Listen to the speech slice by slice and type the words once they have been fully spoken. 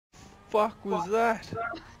fuck was that?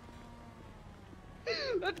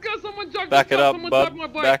 Let's go, someone drive Back this it car, up, someone bud. drive my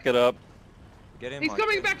bike. Back it up. Get him, He's Mike,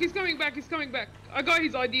 coming get back, him. he's coming back, he's coming back. I got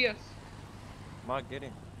his ideas. Mike, get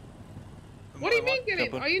him. What do you mean Mike, get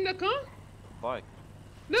him? Jump Are you in the car? bike.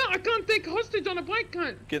 No, I can't take hostage on a bike,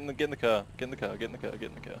 cunt. Get in the car. Get in the car. Get in the car. Get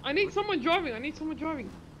in the car. I need someone driving, I need someone driving.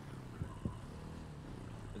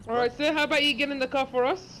 It's Alright, sir, how about you get in the car for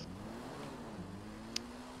us?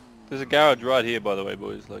 There's a garage right here, by the way,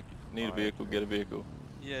 boys. Like, need a Alright. vehicle, get a vehicle.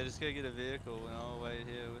 Yeah, just go get a vehicle and I'll wait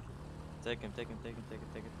here with... Take him, take him, take him, take him,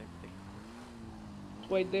 take him, take him, take him.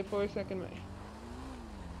 Wait there for a second, mate.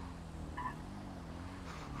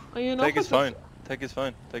 Are you an Take his officer? phone. Take his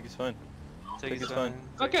phone. Take his phone. Take his phone.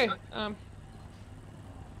 Okay,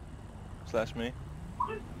 Slash me.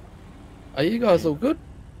 Are you guys all good?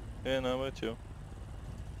 Yeah, no, we're chill.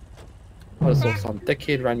 I just saw some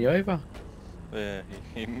dickhead run you over. Yeah,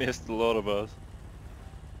 he missed a lot of us.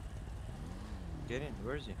 Get in,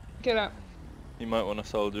 where is he? get out. You might want to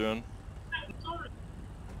soldier in.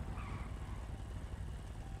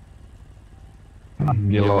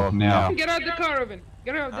 Get off now. Get out the car, Evan.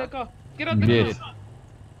 Get out the car. Get out the Yes. car.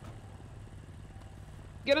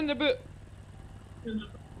 Get in the boot.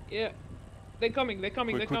 Yeah. They're coming, they're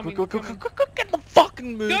coming, they're coming. Quick, get in the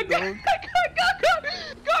fucking mood, Go, go, dog.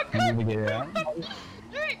 go, I'm gonna get out. go.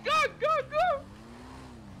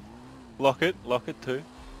 Lock it too.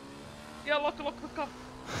 Yeah, lock the car.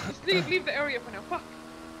 Just leave the area for now. Fuck.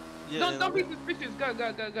 Yeah, Don't be suspicious. Go.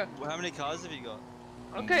 Well, how many cars have you got?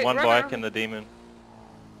 Okay. One run bike around. and the demon.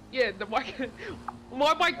 Yeah, the bike.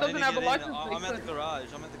 My bike I need doesn't to have a get in. license I'm plate. at the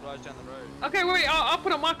garage. I'm at the garage down the road. Okay, wait. I'll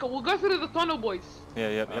put a marker. We'll go through the tunnel, boys. Yeah,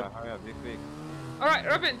 yep. Hurry up, be quick. All right,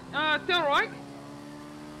 Robin. Turn right.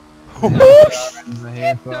 In the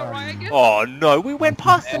hair Turn right again. Oh no, we went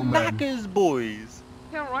past the knackers, boys.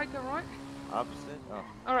 Turn right. Opposite? Oh.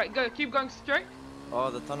 All right, go. Keep going straight. Oh,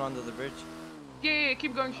 the tunnel under the bridge? Yeah.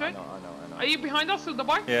 Keep going I straight. know, I know. Are you behind us with the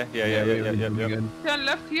bike? Yeah. Good. Turn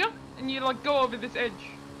left here, and you like go over this edge.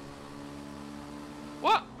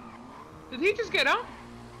 What? Did he just get out?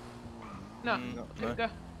 No. No. Okay, go.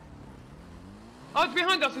 Oh, it's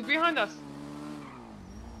behind us.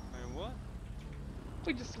 And what?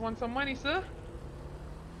 We just want some money, sir.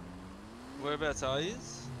 Whereabouts are you?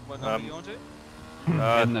 What number are you on to?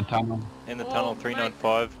 In the tunnel. In the Oh, tunnel, mate.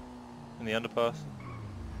 395. In the underpass.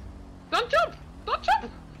 Don't jump!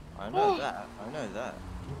 I know Oh. that, I know that.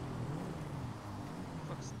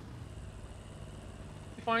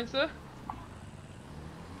 You fine, sir?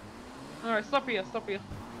 Alright, stop here.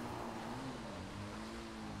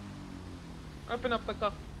 Open up the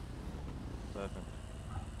car. Perfect.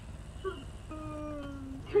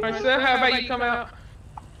 Alright, sir, how about you come out?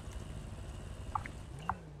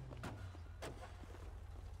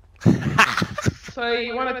 So,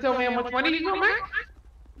 you want to tell me how much money you got, mate?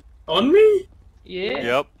 On me? Yeah.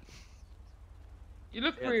 Yep. You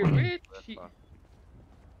look pretty rich.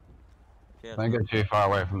 Yeah, Don't get too far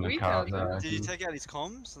away from the car. 3,000. Did you take out his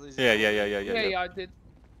comms? Yeah. I did.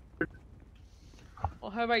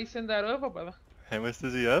 Well, how about you send that over, brother? How much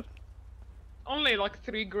does he have? Only like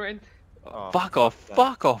 3 grand. Oh, Fuck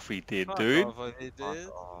off he did, Fuck dude. off, I did. fuck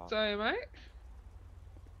off. So, mate,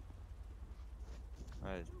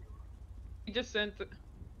 Right. you just sent it.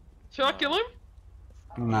 Should I kill him?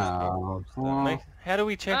 No. Mate, how do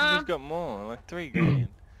we check if he's got more? Like 3 grand.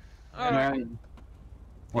 Alright.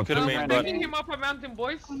 What's could've the been, name? but- Taking him up a mountain,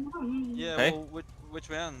 boys. Yeah, Hey? well, which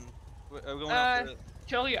round? Are we going up the...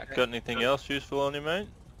 Cheliak. Got anything else useful on you, mate?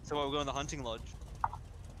 So what, we're going to the hunting lodge?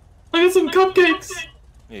 I got some cupcakes.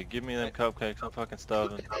 Yeah, give me them cupcakes. I'm fucking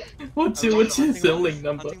starving. What's Are we your going to the hunting selling lodge?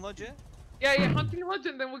 number? Hunting lodge, yeah? Yeah, hunting lodge,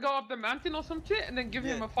 and then we go up the mountain or some shit, and then give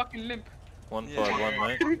him Yeah. a fucking limp. 151,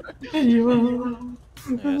 mate. There you are.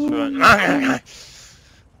 Yeah, that's right.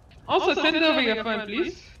 Also, send over your phone,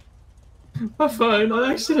 please. My phone,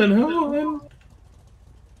 I actually don't have one. What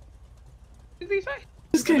did he say?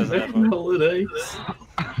 Just came doesn't back have from one. holidays.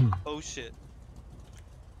 Oh shit.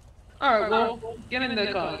 Alright, well, get in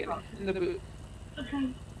the car, get in the boot.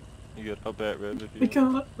 You got hop out, Red, if I you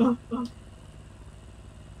can't.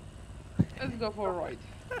 Let's go for a ride.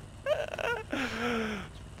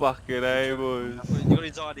 Fucking A, boys. You got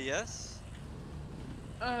his IDS?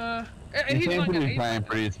 He He's seems like to be an playing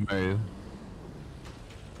pretty smooth.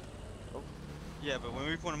 Yeah, but when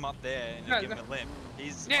we put him up there and you No, give no. him a limp,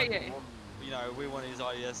 he's Yeah, like, yeah. You know, we want his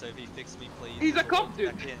IDS, so if he fixed me, please. He's a we'll cop, walk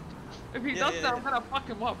dude. back in. If he Yeah, does yeah, that, yeah. I'm gonna fuck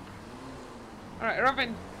him up. Alright,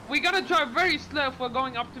 Robin, we gotta drive very slow if we're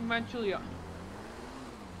going up to Manchuria.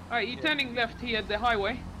 Alright, you're turning left here at the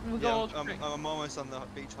highway, and we go all Yeah, straight. I'm almost on the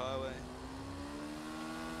beach highway.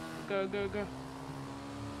 Go.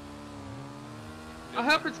 I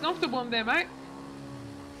hope it's comfortable in there, mate.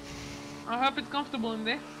 I hope it's comfortable in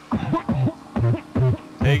there.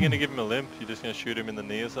 How are you gonna give him a limp? You're just gonna shoot him in the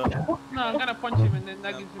knee or something? No, I'm gonna punch him and then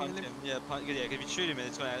that Yeah, gives him a punch limp. him. Yeah, yeah. If you shoot him,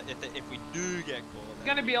 it's gonna. If we do get caught, It's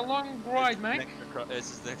gonna be a long ride, mate.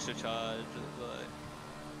 This is the extra charge. Like,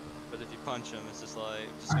 but if you punch him, it's just like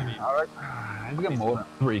gonna be. He's got more than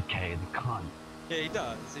 3k, the cunt. Yeah, he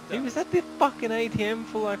does. He does. He was at the fucking ATM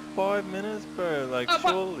for like 5 minutes, bro. Like, Oh, but-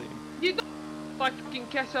 surely. You don't like fucking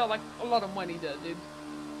cash out like a lot of money there, dude.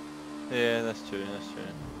 Yeah, that's true, that's true.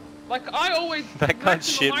 Like I always. That cunt maximum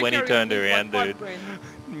shit I when he carry turned is around, like dude. 5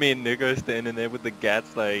 grand. Me and Nico standing there with the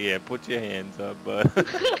gats like, yeah, put your hands up, bud.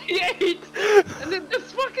 Yeah, and then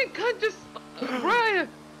this fucking cunt just, bro,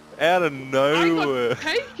 Out of I nowhere. got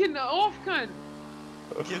taken off, cunt.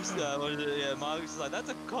 Gibbs, what is it? Yeah, Marcus is like, that's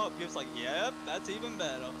a cop. Gibbs like, yep, that's even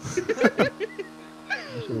better.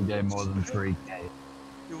 You should have gave more than 3k.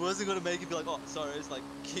 It wasn't gonna make it be like, oh, sorry. It's like,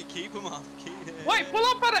 keep him up. Wait, pull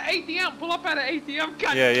up at an ATM. Pull up at an ATM,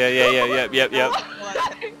 cunt. Yeah. Yep.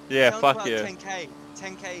 Yeah, Sounds fuck about yeah. 10k.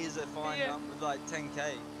 10k is a fine Yeah. number, like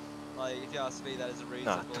 10k. Like, if you ask me, that is a Nah,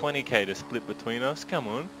 reasonable. 20k to split between us, come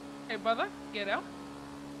on. Hey, brother, get out.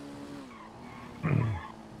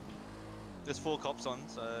 There's 4 cops on,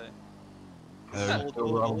 so. This Yeah, is all still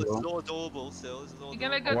doable. This is wrong. all doable still. This is all You're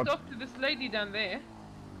gonna doable. go What? talk to this lady down there,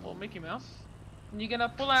 or Mickey Mouse, and you're gonna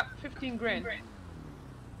pull out 15 grand.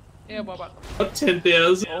 Yeah, Baba.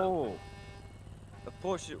 10,000. Oh. A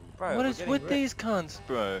Porsche, bro. What we're is getting with wrecked. these cunts,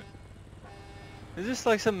 bro? Is this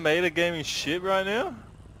like some metagaming shit right now?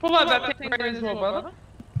 Pull out that 10 grand as well, brother.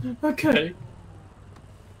 Okay.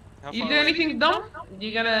 How You far do away? anything dumb,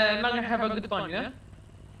 you're gonna not gonna have a good time, you know?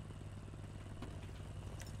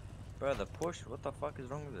 Bro, the Porsche, what the fuck is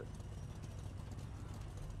wrong with it?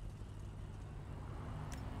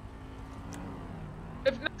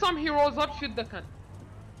 If next time he rolls up, shoot the cunt.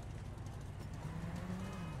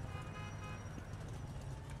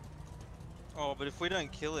 Oh, but if we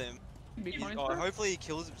don't kill him, Be fine, oh, sir. hopefully he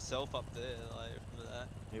kills himself up there. Like, remember that?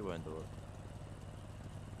 He won't do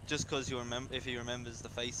it. Just because you remember, if he remembers the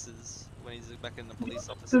faces when he's back in the police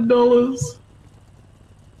officer. $2.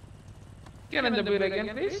 Get in the boot again,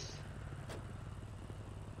 please.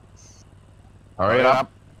 Hurry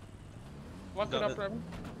up. Walk it up, Reverend.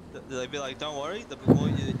 They'd be like, don't worry, the more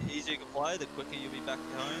the easier you can play, the quicker you'll be back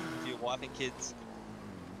home with your wife and kids.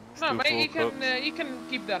 No, Still mate, four cops. you can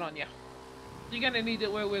keep that on ya. You're gonna need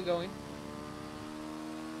it where we're going.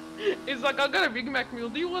 It's like, I got a Big Mac meal,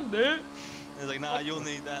 do you want that? He's like, nah, you'll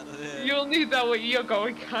need that. Yeah. You'll need that where you're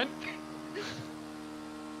going, cunt.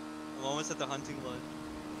 I'm almost at the hunting lodge.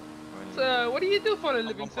 So, what do you do for a I'm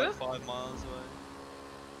living, sir? 1.5 miles away.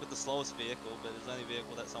 With the slowest vehicle, but it's the only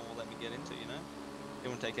vehicle that someone will let me get into, you know? You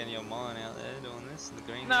won't take any of mine out there doing this in the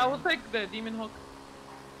green. Nah, area. we'll take the Demon Hawk.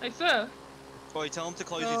 Hey, sir, Or you tell him to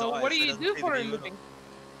close his eyes. what do so he you doesn't do see for the a demon. living?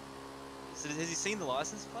 So has he seen the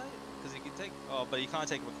license plate? Because he can take. Oh, but he can't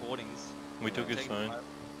take recordings. We took his Take- phone.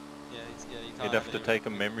 Yeah, yeah, you can't. He'd have to any take a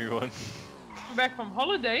recordings. memory one. Back from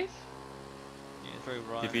holidays. Yeah, it's very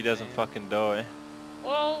right. If he doesn't man. fucking die.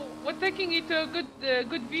 Well, we're taking you to a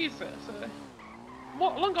good view, sir. So,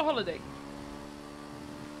 more longer holiday.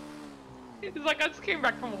 It's like I just came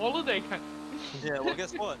back from holiday, cunt. Yeah, well,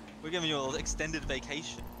 guess what? We're giving you an extended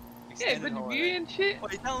vacation. Yeah, Extended good holiday. view and shit. Oh,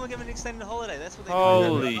 you tell them we're giving an extended holiday. That's what they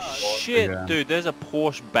Holy do. shit, Yeah. dude, there's a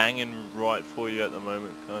Porsche banging right for you at the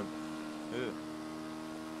moment, cunt.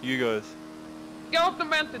 Who? You guys. Go up the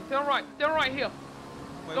mountain. Turn right here.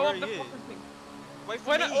 Wait, Go where up are the you? fucking thing. Wait for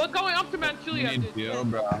We're, me. we're going up to Mount You Juliet, need dude. fuel,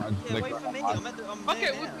 bro. I just Yeah, licked wait my for me. mouth. I'm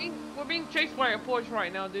Okay, there now. we're being chased by a Porsche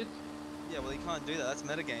right now, dude. Yeah, well, you can't do that. That's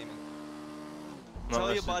metagaming. Not Tell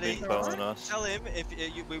unless your it's buddy. been following us. Tell him if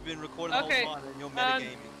we've been recording the Okay, whole time and you're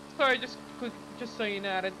metagaming. Sorry, just quick, just so you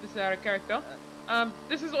know that this is out of character.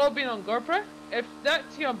 This has all been on GoPro. If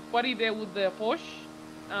that's your buddy there with the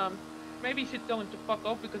Porsche, maybe you should tell him to fuck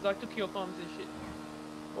off because I took your comms and shit.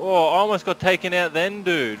 Oh, I almost got taken out then,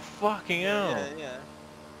 dude. Fucking hell. Yeah.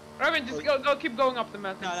 Raven, just go, keep going up the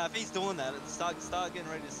mountain. No, if he's doing that, start getting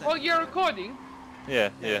ready to send. Well, you're recording. Yeah,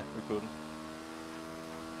 recording.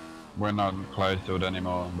 We're not close to it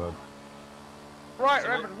anymore, but Right, So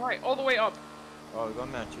Raven, right, all the way up. Oh, we got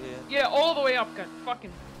Mount Juliet. Yeah, all the way up, gun.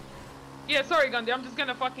 Fucking. Yeah, sorry, Gandhi. I'm just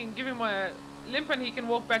gonna fucking give him a limp and he can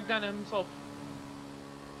walk back down himself.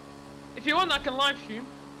 If you want, I can live stream.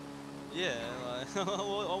 Yeah, like,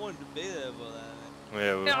 I wanted to be there for that.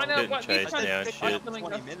 Yeah, we're Yeah, I know, getting but chased these now, guys- shit. I-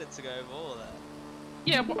 20 minutes ago for all that.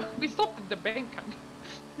 Yeah, but we stopped at the bank,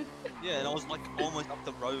 gun. Yeah, and I was like almost up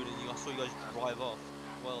the road and I saw you guys drive off.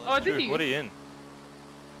 Well, Oh, did Dude, you? what are you in?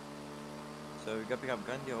 So we gotta pick up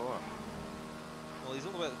Gandhi or what? Well, he's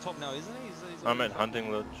all the way at the top now, isn't he? He's I'm at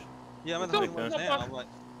hunting lodge. Yeah, I'm at It's the all- hunting lodge it's now. all I'm like,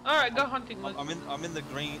 Alright, go hunting. Let's. I'm in the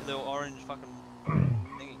green, the orange fucking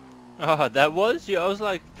thingy. Oh, that was you. I was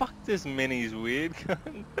like, fuck, this mini's weird.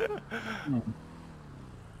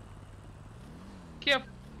 Careful.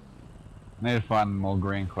 Need to find more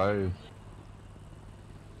green clothes.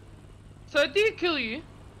 So did he kill you?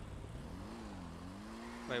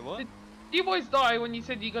 Wait, what? Did you boys die when you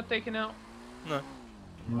said you got taken out? No.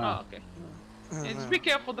 No. Oh, okay. Yeah, just be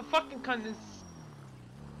careful. The fucking cunt is.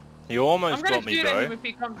 He I'm almost gonna got me, shoot at him bro. if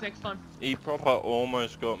he comes next time. He proper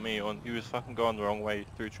almost got me on. He was fucking going the wrong way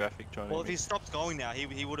through traffic trying Well, to. if he stopped going now,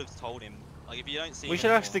 he would have told him. Like, if you don't see We him should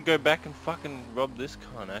anymore- actually go back and fucking rob this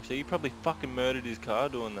cunt. Actually, he probably fucking murdered his car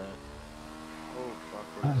doing that. Oh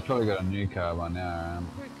fuck. He's probably got a new car by now.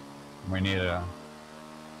 Quick. We need a.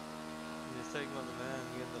 He's taking on the man,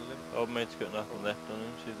 you get the lip. Old mate's got nothing left on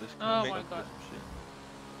him. See this Oh cunt. my Make God. some shit.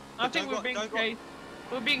 I But think don't we're go- being don't go- chased.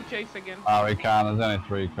 We're being chased again. Oh, we can't. There's only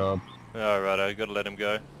 3 cops. Alright, I gotta let him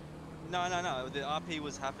go. No. The RP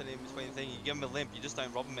was happening between the thing. You give him a limp, you just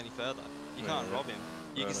don't rob him any further. You can't Yeah. rob him.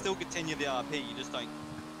 You can Right. still continue the RP. You just don't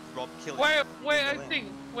kill him. Where Give I him a limp.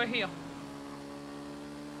 think we're here.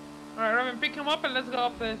 Alright, Robin, pick him up and let's go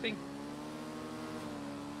up the thing.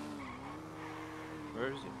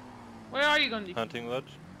 Where is he? Where are you, Gandhi? Hunting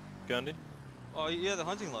lodge, Gandhi. Oh yeah, the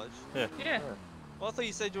hunting lodge. Yeah. Well, I thought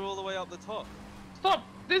you said you're all the way up the top. Stop!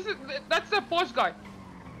 That's the Porsche guy.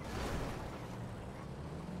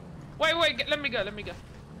 Wait, let me go.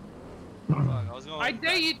 Fuck, I was going. I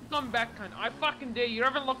dare you to come back, cunt. I fucking dare you.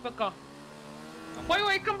 Robin, lock the car.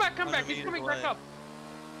 Wait, come back. 100 He's meters coming away. back up.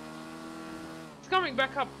 He's coming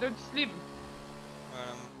back up. They're just leaving.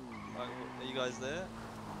 Are you guys there?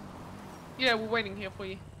 Yeah, we're waiting here for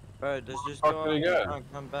you. Bro, there's just Fuck, go. where He you go?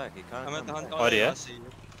 can't come back. He can't I'm come at the hunt. back. Oh, yeah? I see you.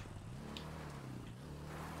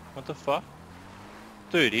 What the fuck?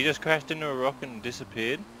 Dude, he just crashed into a rock and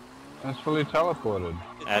disappeared. It's fully teleported.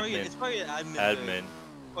 Admin. It's probably an admin. Admin. Dude.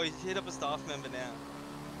 Oh, he's hit up a staff member now.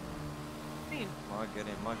 Might get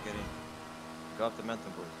in. Go up the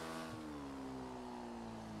mountain, boys.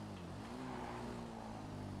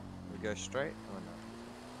 We go straight or no?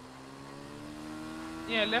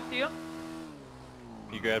 Yeah, left here.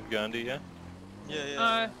 You grabbed Gandhi, yeah?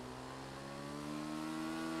 Yeah.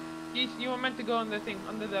 You were meant to go on the thing,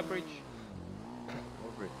 under that bridge.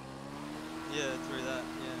 What bridge? Yeah, through that.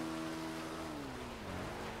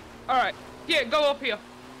 Yeah. Alright. Yeah, go up here.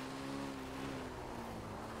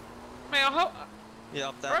 May I help? Yeah,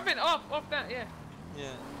 up that. Robin, off that, yeah.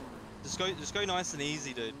 Yeah. Just go nice and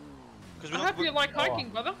easy, dude. Because I hope you like hiking,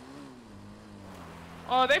 brother.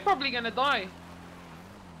 Oh, they're probably gonna die.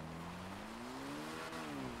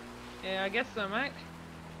 Yeah, I guess so, mate.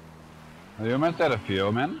 Are you meant to have a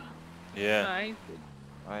fuel, man? Yeah. Nice.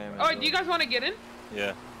 I am. Oh, do you guys want to get in?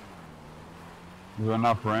 Yeah. Is there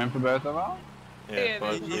enough room for both of us? Yeah, Yeah,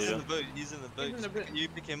 five there's- He's in seater. the boot. He's in the boot. in the Just boot. You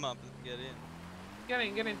pick him up and get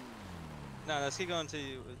in. Get in. No, let's keep going to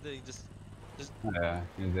you. Just. Yeah,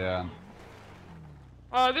 he's out.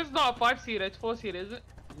 Oh, this is not a 5-seater, it's 4-seater, is it?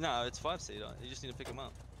 No, it's 5-seater. You just need to pick him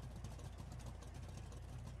up.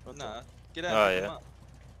 No, get out Oh, and pick him yeah. up.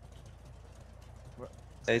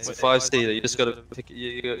 It's a Wait, 5-seater. You just gotta pick.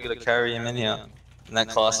 You gotta carry him in here, and that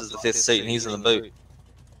class is the 5th seat, and he's in the boot.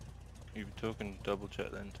 You were talking double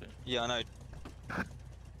chat then too. Yeah, I know.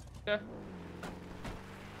 Yeah.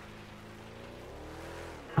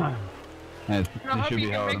 Yeah, I you hope should you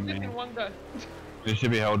be can make holding this me. in one go. You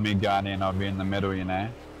should be holding me, Gandhi, and I'll be in the middle, you know?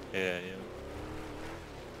 Yeah.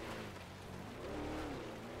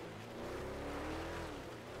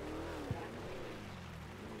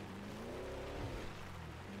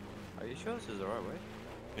 Are you sure this is the right way?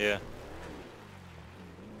 Yeah.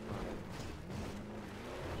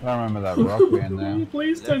 I don't remember that rock being there.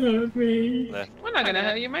 Please don't hurt me. Left. We're not gonna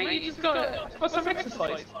hurt you, mate. You just got for some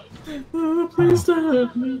exercise. Oh, please don't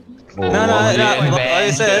hurt me. No. Like I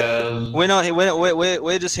said, we're not.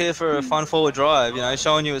 We're just here for a fun forward drive. You know,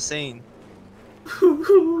 showing you a scene.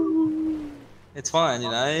 It's fine. You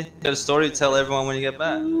know, you got a story to tell everyone when you get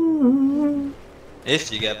back.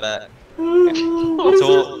 If you get back,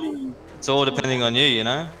 it's all depending on you. You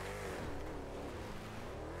know.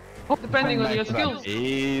 Depending on your Makes that skills.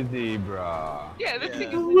 Easy, bro. Yeah, this thing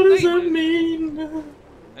is What does insane, that dude. mean?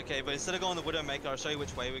 Okay, but instead of going the Widowmaker, I'll show you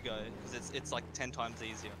which way we go, because it's like 10 times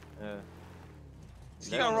easier. Yeah.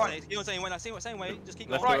 Just keep Go on right. saying way, same way, just keep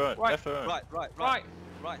Left going. or right? right. Left or right?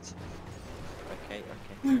 Right. Okay.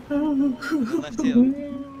 And left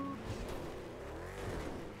here.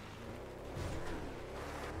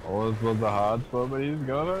 Always was a hard spot, but he's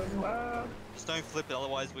got it. Just don't flip it,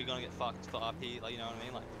 otherwise we're gonna get fucked for RP, like, you know what I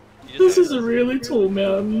mean? Like, You This just is a really tall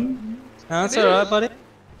mountain. No, that's It alright, is. buddy.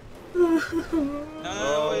 Oh,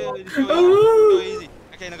 No, wait, go easy.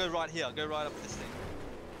 Okay, now go right here. Go right up this thing.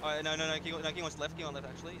 Alright, no, keep on left,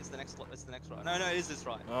 actually. It's the next right. No, it is this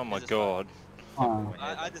right. Oh my It's this god. Oh.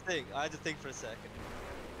 Right. I had to think for a second.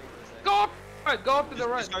 Go up! Alright, go up to the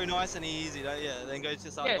right. Just go nice and easy, yeah, then go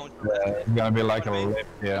to start Yeah. going to the left. It's gonna be like a left,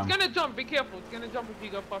 yeah. It's gonna jump, be careful. It's gonna jump if you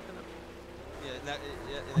go fast enough. Yeah,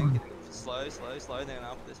 and then slow, then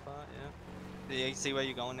up this part, yeah. You see where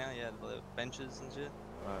you're going now? Yeah, the benches and shit.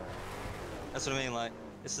 Alright. That's what I mean, like,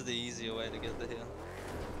 this is the easier way to get the hill.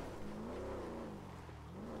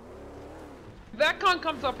 If that cunt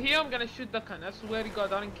comes up here, I'm gonna shoot the cunt. I swear to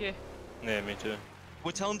God, I don't care. Yeah, me too.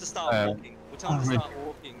 We'll tell him to start walking. We'll tell him to start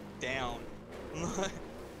walking down.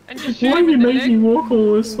 And just shoot why are him you in the making me neck. walk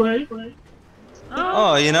all this way?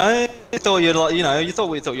 Oh, you know, you thought you'd like, you know,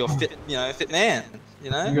 we thought you're fit, fit man, you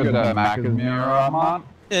know. You got that Macca's mirror on, man.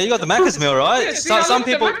 Yeah, you got the Macca's meal, right? Yeah, see, I Some left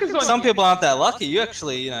the people, Macca's on some you. people aren't that lucky. You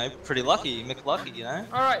actually, pretty lucky, McLucky, you know.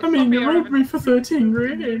 Alright, I mean, stop you here. robbed me for 13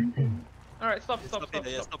 grand. Alright, stop.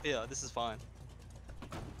 Yeah, stop here. This is fine.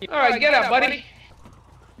 Alright, get out, buddy.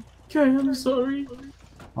 Okay, I'm sorry.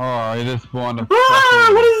 Oh, you just spawned a Ah,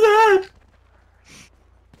 what is that?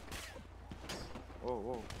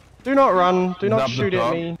 Whoa. Do not run. Do Is not up the shoot at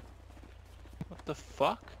top? me. What the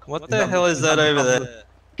fuck? What the hell is that over there?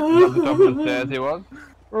 At the top of the stairs he was.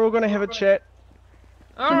 We're all gonna have a chat.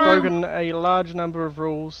 You've Alright. broken a large number of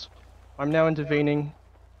rules. I'm now intervening.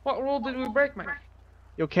 What rule did we break, mate?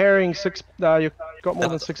 You're carrying six. You've got more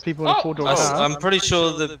than 6 people in a Oh, four-door I car. I'm pretty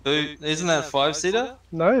sure the boot isn't that 5-seater?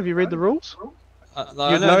 No, have you read the rules? I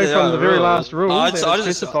You'd know they from are the very rules. last rule I that just- I it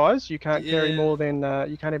just- specifies you can't carry Yeah. more than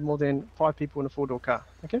you can't have more than 5 people in a four-door car.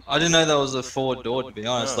 Okay. I didn't know that was a 4-door, to be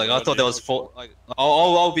honest. No, Like, I what thought do there you- was 4. Like,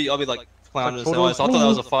 I'll be like clowning Like and 4 I thought that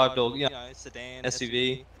was a doors? 5-door, sedan,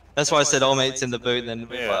 SUV. That's why I said, oh, mate's in the boot. Then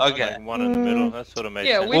we were Yeah, like, okay. like one in the middle. That sort of makes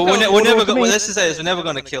Yeah, sense. we Well, thought- we're never What going. do you Well, mean? let's just say this: we're never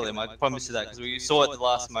going to kill him. I promise you that, because we saw at the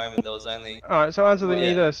last moment there was only. All right. So answer me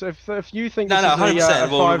Yeah. this: if you think No, this no, is 100%.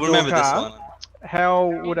 a We'll five-door remember this car, one. how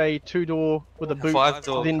would a 2-door with a boot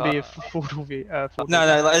 5-door then be a car. four-door?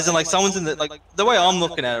 No, like, as in like someone's in the the way I'm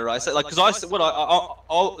looking at it, right? So like, because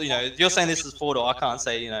I'll if you're saying this is 4-door, I can't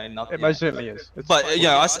say nothing. It most certainly is. It's But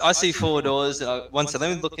I see 4 doors. One second,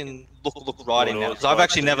 let me look right in now, because I've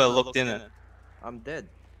actually never looked in it. I'm dead.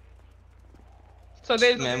 So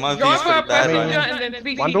there's Man, my view's driver, pretty bad passenger, right and then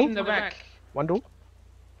 3 One seats door? in the back. one door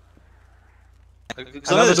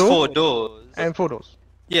Because I know there's door? 4 doors. and 4 doors.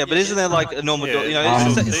 Yeah, but isn't there like a normal door? I'm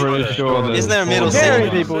Isn't pretty sure there's Isn't there a middle four seat?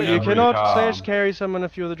 Carrying doors people, in you every cannot car. carry someone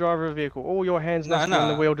if you're the driver of a vehicle. All your hands No, must be on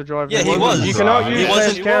the no. wheel to drive. Yeah, the he vehicle. was. You cannot He use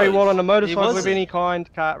wasn't. carry He while on a was. motorcycle He of wasn't. any kind,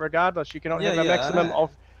 regardless. You cannot Yeah, have a yeah, I maximum know. of.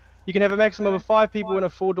 You can have a maximum of 5 people in a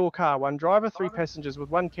 4-door car. 1 driver, 3 passengers with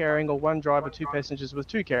 1 carrying, or 1 driver, 2 passengers with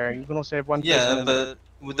 2 carrying. You can also have 1 person. Yeah, in the-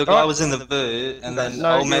 but the guy was in the boot, and then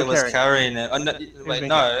No, old mate you're was carrying. carrying it. Oh, no, wait, being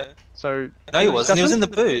no. So. No, he wasn't. He was in the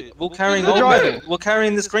discussion? boot. We're carrying The old driving. mate. We're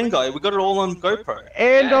carrying this green guy. We got it all on GoPro.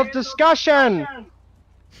 End of discussion.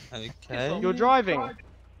 Okay. You're driving.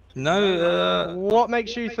 No, What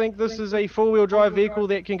makes you think this is a 4-wheel drive vehicle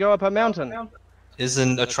that can go up a mountain?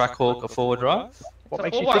 isn't a Trackhawk a forward drive? What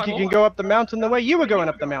It's a makes you 4x4. think you can go up the mountain the way you were going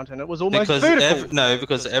up the mountain? It was almost Because vertical.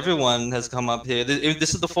 because everyone has come up here.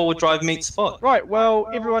 This is the forward drive meet spot. Right, well,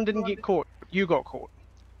 everyone didn't get caught. You got caught.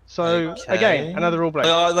 So, Okay. again, another rule break.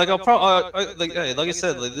 Like I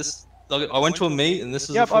said, like this. Like I went to a meet and this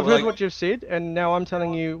is. Yep, the I've heard like, what you've said, and now I'm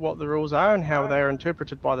telling you what the rules are and how they are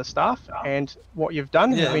interpreted by the staff, and what you've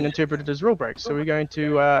done Yeah. has been interpreted as rule breaks. So we're going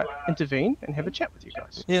to intervene and have a chat with you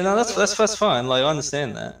guys. Yeah, no, that's fine. Like I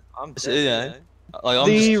understand that. I'm It's, dead. like I'm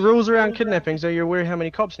The just. rules around kidnappings, are you aware how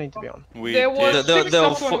many cops need to be on? We There was- did. Six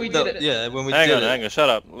cops when we did it. Yeah, when we Hang did on, it. hang on. Shut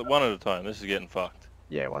up. One at a time. This is getting fucked.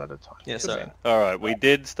 Yeah, one at a time. Yeah, Good sorry. man. Alright, we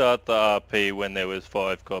did start the RP when there was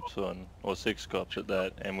 5 cops on, or 6 cops at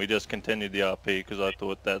that, and we just continued the RP because I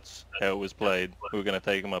thought that's how it was played. We were going to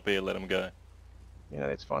take them up here, let them go. You know,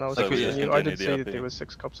 that's fine. I was So we watching just you. I continued did the see that RP. there was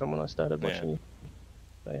 6 cops on when I started Yeah. watching you.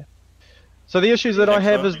 So, yeah. So the issues that I Next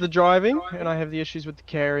have up. is the driving, and I have the issues with the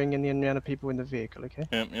carrying and the amount of people in the vehicle, okay?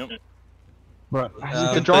 Yep. But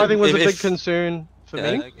The driving but was a big if- concern for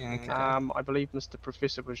Yeah, me. okay. I believe Mr.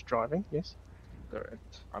 Professor was driving, yes?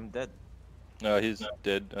 Correct. I'm dead. No, he's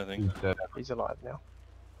dead, I think. he's dead. He's alive now.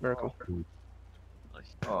 Miracle.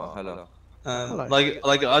 Oh, hello. Hello. Like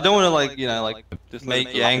I don't want to Just let make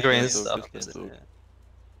him you talk. angry and Just stuff. let him talk.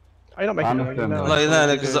 Are you not making Understand no, that. Like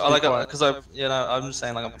no, because Quiet. I'm just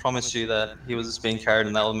saying like I promised you that he was being carried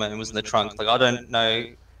in the element and was in the trunk. Like I don't know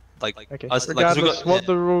Like, Okay. us, Regardless, like, what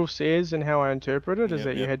the rule says and how I interpret it is Yep,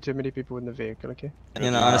 that you yep. had too many people in the vehicle. Okay.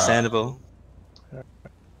 you know, understandable.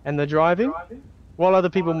 And the driving, while other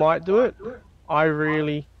people might do it, I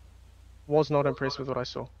really was not impressed with what I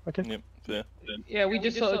saw. Okay. Yep, fair. Yeah, we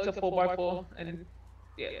just saw it's a 4x4, and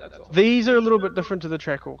yeah, that's all. These are a little bit different to the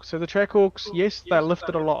Trackhawks. So the Trackhawks, yes, they're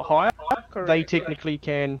lifted a lot higher. They Correct. technically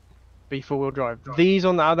can be four-wheel drive. These,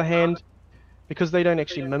 on the other hand, because they don't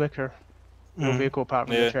actually mimic your vehicle apart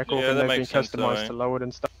from the Yeah, Trackhawk, yeah, and that they've been makes sense though, customized eh? to lower it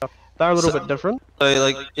and stuff, they're a little bit different. So,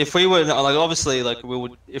 like, if we were, like, obviously, like, we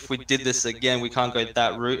would, if we did this again, we can't go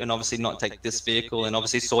that route and obviously not take this vehicle and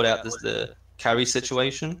obviously sort out the carry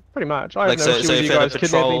situation. Pretty much. I have Like, no so- issue so with if you you had a guys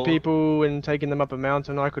kidnapping patrol- people and taking them up a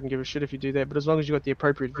mountain. I couldn't give a shit if you do that. But as long as you got the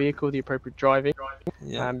appropriate vehicle, the appropriate driving,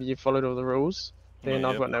 Yeah. you followed all the rules, then Yeah,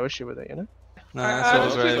 I've yep. got no issue with it, you know? No, that's what I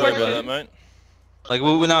was just very, a Sorry quick very about good. that, mate. Like,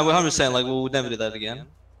 we're 100%, like, we'll never do that again.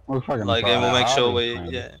 We'll fucking Like, try and we'll our make sure hardest, we,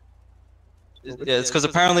 man. yeah. Yeah, it's because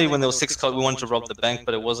apparently when there was 6 cops, we wanted to rob the bank,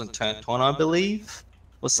 but it wasn't turned on, I believe,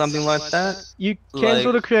 or something like that. You can Like-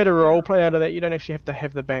 sort of create a role play out of that. You don't actually have to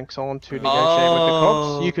have the banks on to negotiate with the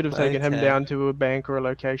cops. You could have taken him okay. down to a bank or a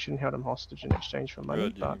location, held him hostage in exchange for money.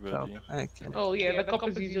 Good, yeah, But good, yeah. Okay. Oh yeah, the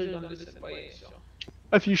coppers usually don't listen, but yeah, sure.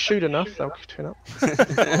 if you shoot enough, they'll turn up.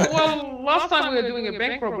 Well, last time we were doing a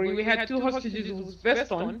bank robbery, we had 2 hostages with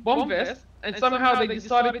vests on, bomb vests, and somehow they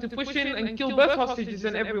decided to push in and kill both hostages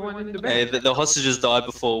and everyone in the Hey, bank. the hostages died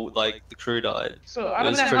before, like, the crew died. So I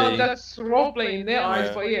don't It know was how pretty- that's roleplay in their eyes,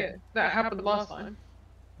 Yeah. but yeah, that happened last time.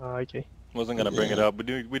 Okay. Wasn't gonna bring it up.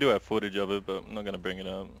 We do have footage of it, but I'm not gonna bring it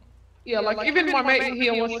up. Yeah, like even my mate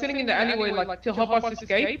here was sitting in the alleyway like to help us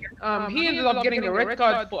escape. He ended up getting a red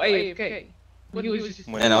card for AFK. He was just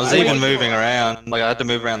And I was even moving around. Like, I had to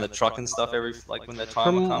move around the truck and stuff every, like, when the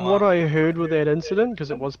timer From come what up. I heard with that incident, because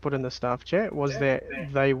it was put in the staff chat, was that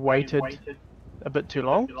they waited a bit too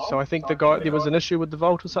long. So I think there was an issue with the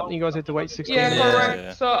vault or something. You guys had to wait 16 Yeah, minutes. correct.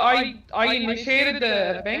 Yeah. So I initiated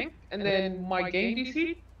the bank and then my game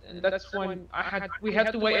DC, and that's when we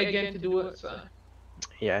had to wait again to do it. So.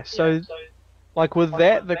 Yeah, so like with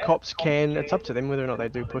that, the cops can, it's up to them whether or not they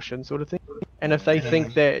do push in sort of thing. And if they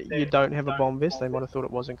think that you don't have a bomb vest, they might have thought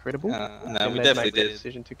it was incredible. No, and we they'd definitely make that did.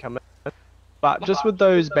 decision to come in. But just with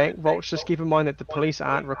those bank vaults, just keep in mind that the police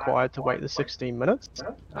aren't required to wait the 16 minutes.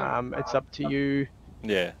 It's up to you.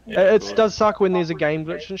 Yeah. It does suck when there's a game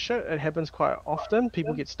glitch and shit. It happens quite often.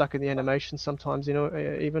 People get stuck in the animation sometimes, you know,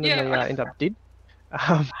 even Yeah, and they end up dead.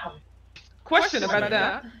 Question about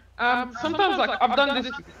that. Sometimes like I've done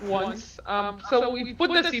this once. So we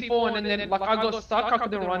put the C4 and then like I got stuck, I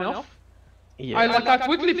couldn't run off. Yeah. I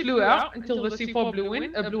quickly flew out until the C4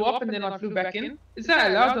 blew up, and then I flew back in. Is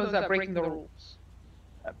that allowed or is that breaking the rules?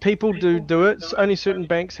 People do it. Only certain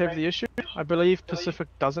banks have the issue. I believe Pacific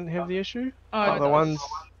doesn't have the issue. Oh, it The does. ones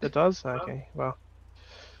that does? Okay, well.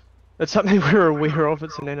 It's something we're aware of.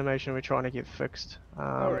 It's an animation we're trying to get fixed.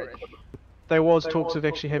 Alright. There was talks of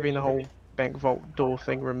actually having the whole bank vault door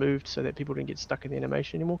thing removed so that people didn't get stuck in the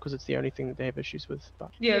animation anymore, because it's the only thing that they have issues with.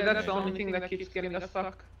 But Yeah, that's the only thing that keeps getting us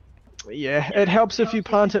stuck. yeah, it helps if you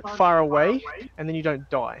plant it far away and then you don't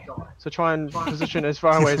die. So try and position it as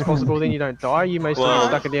far away as possible, then you don't die. You may still get Well,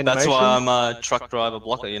 stuck in the animation. that's why I'm a truck driver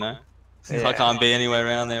blocker, you know? If I Yeah. can't be anywhere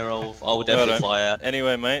around there, I will definitely Righto. fly out.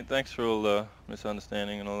 Anyway, mate, thanks for all the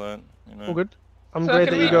misunderstanding and all that. You know. All good. I'm So glad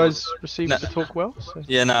can that you we- guys received No. the talk well. So.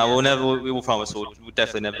 Yeah, no, we will promise we'll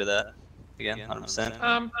definitely never do that again,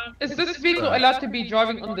 100%. Is this vehicle allowed to be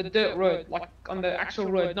driving on the dirt road, like on the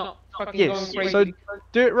actual road, not fucking Yes. going So crazy?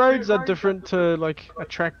 dirt roads are different to like a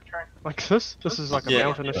track like this. This is like a Yeah.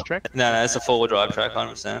 mountainous track. No, it's a four-wheel drive track,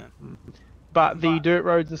 100%. But the dirt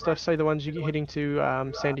roads and stuff, say the ones you get heading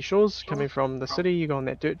to Sandy Shores, coming from the city, you go on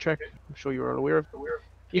that dirt track. I'm sure you're all aware of.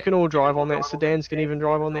 You can all drive on that. Sedans can even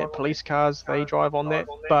drive on that. Police cars, they drive on that.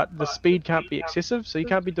 But the speed can't be excessive, so you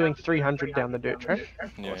can't be doing 300 down the dirt track.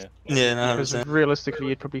 Yeah. Yeah, no, Because 100%. realistically,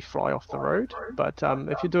 you'd probably fly off the road. But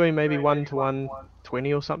if you're doing maybe 1 to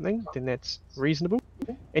 120 or something, then that's reasonable.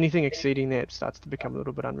 Anything exceeding that starts to become a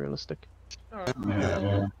little bit unrealistic. Alright.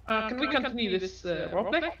 Yeah. Can we continue this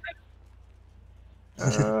roleplay?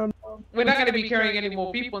 Um, We're not gonna be carrying any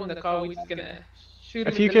more people in the car. We're just gonna shoot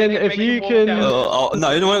him If you in the leg can- and if make you him walk can- down. No,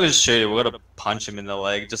 we're not going to shoot him. We're going to punch him in the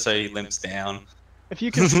leg just so he limps down. if you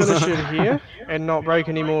can finish it here and not break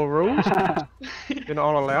any more rules, then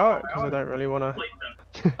I'll allow it, because I don't really want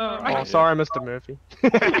to... Oh, sorry, Mr. Murphy.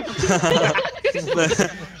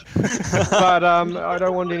 But I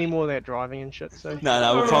don't want any more of that driving and shit, so...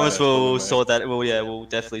 No, we promise we'll sort that. Well, yeah, we'll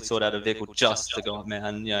definitely sort out a vehicle just to go up,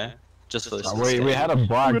 man. You know, just for this. We had a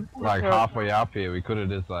bike like halfway up here. We could have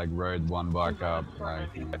just like rode one bike up. Like,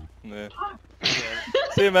 you know. Yeah.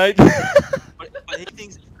 See you, mate. But he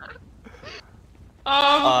thinks.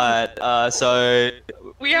 Alright, so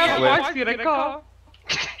we have a wife in a car.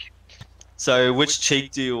 so which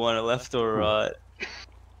cheek do you want, left or right?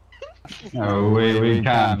 No, we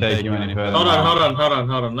can't take you any further. Hold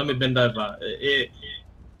on. Let me bend over.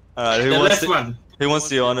 Alright, The left one. who wants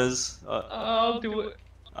the honors? I'll do it.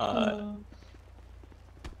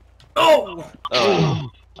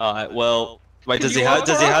 Oh! Alright, well, wait, does he have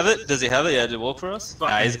it? Does he have it? Yeah, did he walk for us?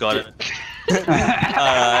 Nah, he's got it.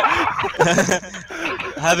 Alright.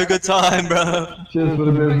 Have a good time, bro. Cheers for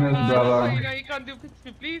the business, So brother. you know you can't do pits for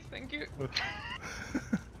me, please. Thank you.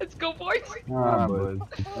 Let's go, boys. Alright, boys.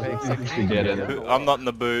 You get it. I'm not in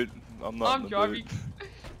the boot. I'm not in the driving. boot.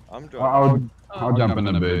 I'm driving. I'll jump in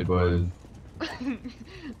the boot, boys.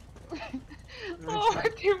 Oh, I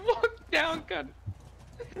didn't walk down, cunt.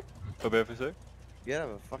 Go back for a sec. You have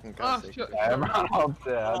a fucking Oh, car seat. shit. I'm up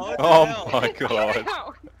there. Oh my god.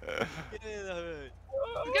 Ow.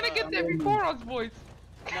 We're gonna get there before us, boys.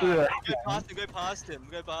 Go past him.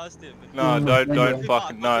 No, Mm, don't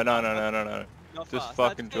fucking. No. Not Just fast.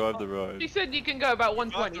 fucking No, drive the road. She said you can go about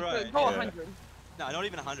 120, Drive the so road, go yeah. 100. No, not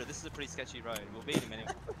even 100. This is a pretty sketchy road. We'll beat him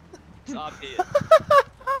anyway. It's up here.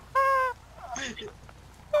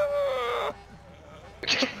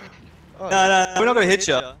 No, we're not gonna hit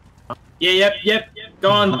you. Yeah, yep.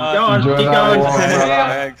 Go on. Enjoy Keep that going. walk, brother.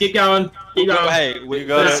 Thanks. Keep going. Hey, we're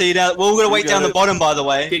got gonna it. see down. Well, we're gonna wait You down got the it. bottom, by the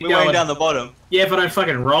way. Keep We're waiting going. down the bottom. Yeah, if I don't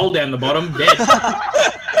fucking roll down the bottom, dead.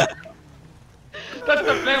 That's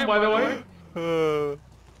the plan, by the way. Oh,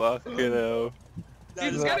 fucking hell.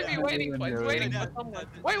 He's gonna be waiting for. He's waiting for someone.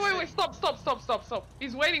 Wait. Stop.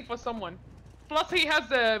 He's waiting for someone. Plus, he has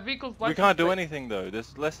the vehicle's We license can't do plate. anything though.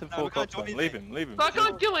 There's less than No, 4 we can't cops do on. Leave him. So I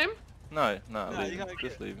can't kill him. No, No, leave you him. can't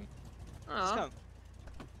Just kill leave him. Just come.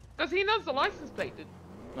 Because he knows the license plate, dude.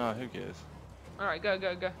 No, who cares? Alright,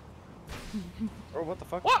 go. Oh, what the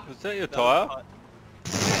fuck? What? Was that your No, tire?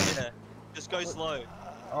 Yeah. Just go slow.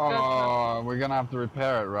 Oh, we're gonna have to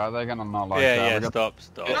repair it, right? They're gonna not like that. Yeah, We're gonna-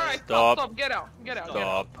 stop. Alright, stop. Get out.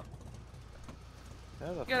 Stop.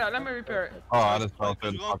 Get out, let me repair it. Oh, I just fell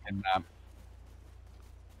through the fucking nap.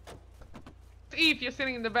 E, if you're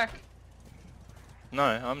sitting in the back. No,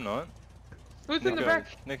 I'm not. Who's in the back?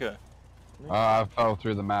 Nico. I fell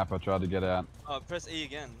through the map. I tried to get out. Oh, press E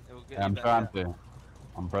again. It will get Yeah, I'm you back trying to.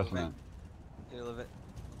 I'm pressing it. out. It'll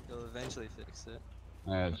eventually fix it.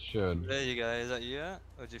 Yeah, it should. There you go. Is that you? Or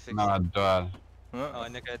did you fix No, I it? died. Huh? Oh,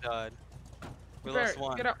 Nico died. We Repair lost it.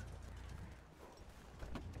 one. Get out.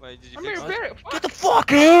 Wait, did you Let me fix it? repair it. Get the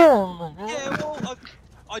fuck out! Yeah, well,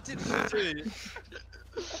 I did too.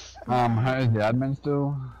 How's the admin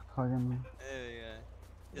still? Fucking. There we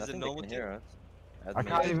go. I Is it think normal? they can hear us. I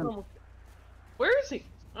can't even. Where is he?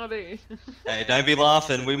 Oh, there he is. Hey, don't be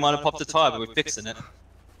laughing. We might have popped a tire, but we're fixing it.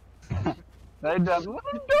 They just let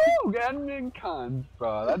him go, admin cunt,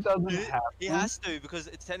 bro. That doesn't happen. He has to because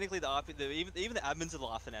it's technically the RP. Even the admins are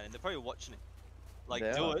laughing at him. They're probably watching it. Like,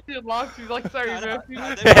 They do are. it. He laughs. He's like, sorry, No, no, man.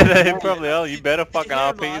 no, Yeah, they probably are. You better Did fucking you hear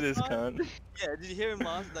him RP last this time? cunt. Yeah, did you hear him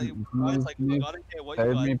last? Like, I was like, look, I don't care what you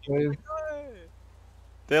Save guys me, do. please. No.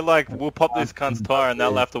 They're like, we'll pop this cunt's tire and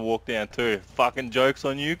they'll have to walk down too. Fucking jokes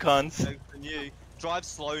on you, cunts. Jokes on you. Drive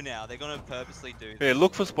slow now. They're gonna purposely do this. Yeah,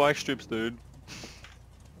 look for spike strips, dude.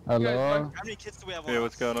 Hello? How many kids do we have on Yeah, us?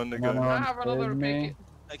 what's going on, Come Nico? I on, have another save repair me.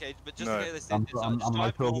 kit. Okay, but just No. in case they I'm just like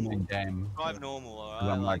drive talking normal. in game. Drive normal, alright?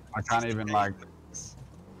 I'm like, I can't even like,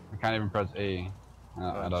 I can't even press E.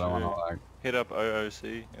 I don't want to true. like. Hit up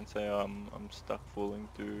OOC and say I'm stuck falling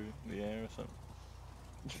through the air or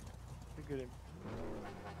something. Look at him.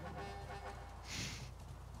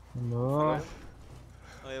 Hello?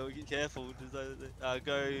 Oh yeah, we get careful. Just,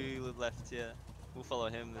 go left, yeah. We'll follow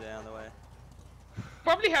him down the way.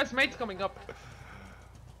 Probably has mates coming up.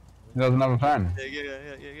 He doesn't have a phone.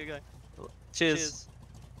 Yeah, go. Cheers.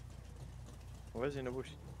 Where's he in the bush?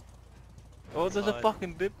 Oh, there's a Fine.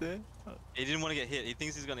 fucking dip there. He didn't want to get hit. He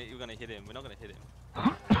thinks we're gonna hit him. We're not gonna hit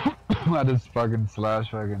him. I just fucking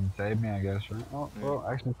slash fucking save me, I guess, right? Oh, Yeah. oh,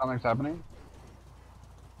 actually something's happening.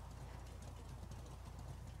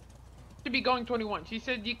 Should be going 21. She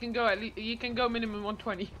said you can go at least. You can go minimum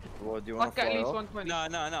 120. What, do you want Like to at fly least off? 120. No.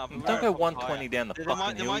 Don't we're go probably 120 higher. down the They fucking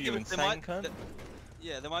might hill, give you it- they insane might- cunt.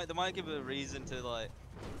 Yeah, they might give a reason to like.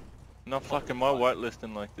 Not fucking my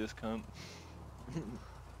whitelisting like this, cunt.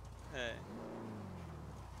 Hey.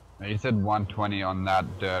 You said 120 on that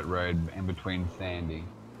dirt road in between Sandy.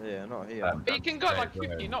 Yeah, not here. That- But you can go that's like straight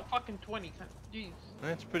 50, road. not fucking 20. Jeez.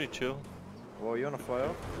 That's pretty chill. Well, you want to fly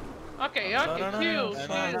off? Okay, No, chill. no, No,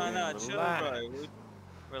 Fine. chill, Relax.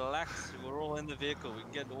 bro. Relax. We're all in the vehicle. We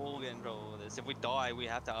can all get in trouble with this. If we die, we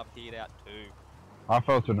have to upheat out too. I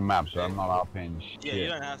fell through the map, so I'm not RPing shit. Yeah, you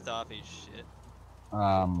don't have to RP shit.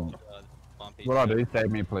 Bumpy What I shit. do,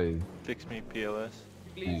 save me, please. Fix me PLS.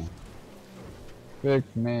 Please.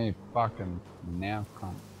 Fix me, fucking now,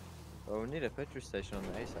 cunt. Oh, we need a petrol station on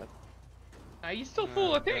the ASAP. Are you still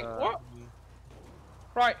full, I think? What? Um,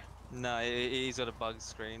 Right. No, he's got a bug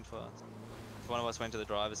screen for us. If one of us went to the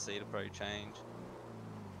driver's seat, it'd probably change.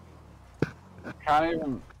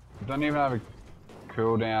 Don't even have a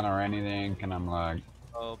cooldown or anything, and I'm like,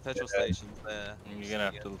 Oh, petrol station's there. You're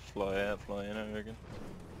gonna have to fly in, I reckon.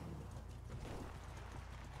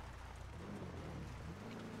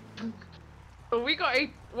 So we got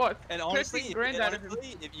what? And honestly, 13 grand out of him.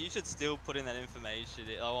 if you should still put in that information.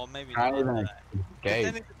 Well, maybe can't not. even But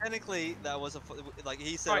escape. technically, that was like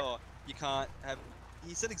he said. Right. Oh, you can't have.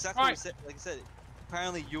 He said exactly what he said. Like he said,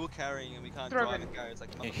 apparently you were carrying and we can't Throw drive it. and carry. It's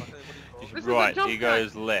like motherfucker, what are you This is for? a Right, jump he cut.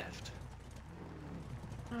 goes left.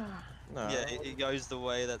 No. Yeah, it goes the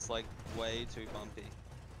way that's like way too bumpy.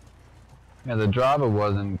 Yeah, the driver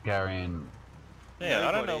wasn't carrying. Yeah,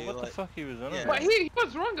 I don't know Nobody, what the like- fuck he was on Yeah. about. But he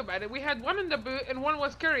was wrong about it. We had one in the boot and one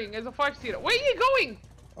was carrying as a 5-seater. Where are you going?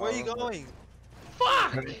 Where are you going?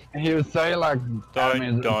 Fuck! He was saying like,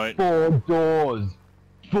 Don't. 4 doors.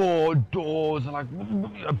 4 doors. I'm like,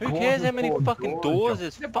 Who cares how many fucking doors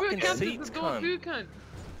there's The boot fucking counts as seats, the door too, cunt? cunt.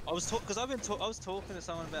 I was because I was talking to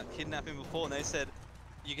someone about kidnapping before, and they said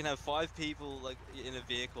you can have 5 people like in a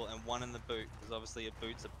vehicle and 1 in the boot, because obviously a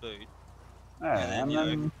boot's a boot. Yeah, And and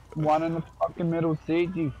then, then one in the fucking middle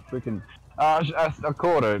seat, you freaking. I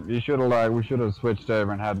caught it. You should have we should have switched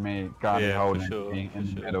over and had me Carney Yeah, for holding sure, me for in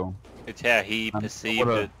the sure. middle. It's how he And perceived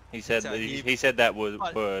what a- it. He said It's how he said that was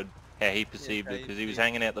But- word, how he perceived how it, he because he was perceived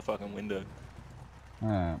hanging out the fucking window.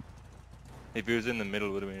 Yeah. If he was in the middle,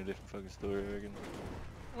 it would have been a different fucking story, I reckon.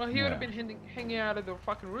 Well, he would have Yeah. been hanging out of the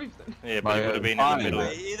fucking roof then. Yeah, but he Like, would have been in fine, the middle.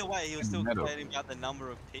 but- Either way, he was In still the middle. complaining about the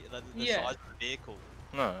number of the Yeah. size of the vehicle.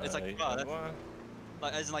 No, It's like, he- bro, that's- what?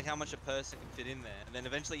 Like, as in like how much a person can fit in there, and then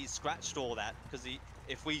eventually he scratched all that because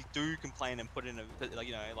if we do complain and put in a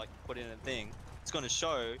like put in a thing, it's gonna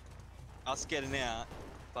show us getting out,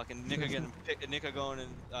 fucking Nico getting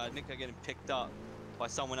getting picked up by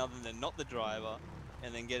someone other than not the driver,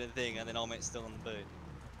 and then get a thing, and then old mate's still in the boot.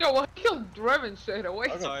 Yo, well, he killed Revan straight away.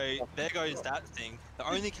 So there goes that thing. The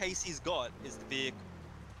only case he's got is the vehicle.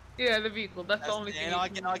 Yeah, the vehicle. That's the only thing. And he I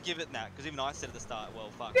can- give it that because even I said at the start, well,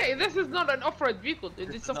 fuck. Yeah, this is not an off-road vehicle, dude.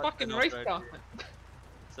 This It's is a not fucking an race off-road car.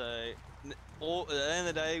 So, at the end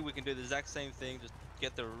of the day, we can do the exact same thing, just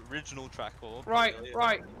get the original track off. Right, Yeah,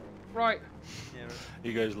 right, right. Yeah, right.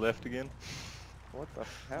 He goes left again. What the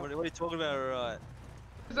hell? What are you talking about, right?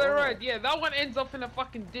 Is that right? Yeah, that one ends up in a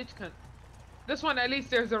fucking ditch, cunt. This one, at least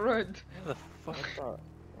there's a road. How the fuck? Oh,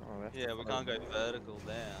 that's Yeah, we can't go vertical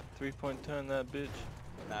down. 3-point turn that bitch.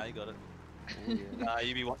 Nah, you got it. weird.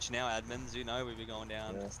 You be watching our admins, you know we be going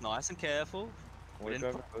down. Yeah. It's nice and careful. We're didn't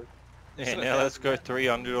driving both. Yeah, Instead of now let's go 1,000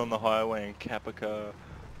 300 on the highway and cap a car.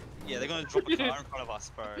 Yeah, they're gonna drop a car in front of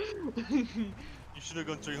us, bro. You should have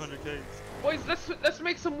gone 300k. Boys, let's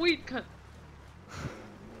make some weed, cunt.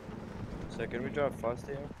 So can we drive fast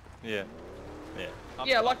here? Yeah.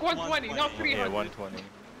 Yeah, like 120, not 300. Yeah, 120.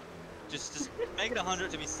 Just make it 100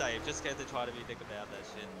 to be safe. Just get to try to be dick about that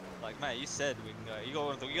shit. Like, mate, you said we can go. You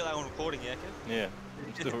got that on recording, yeah, Kev? Yeah,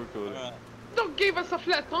 I'm still recording. Alright. Don't give us a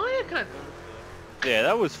flat tire, cunt. Yeah,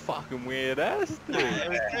 that was fucking weird ass, dude.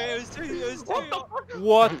 It was too. What the fuck?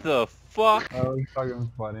 What the fuck? That was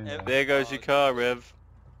fucking funny. Yeah. There goes your car, Rev.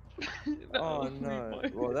 That Oh was no.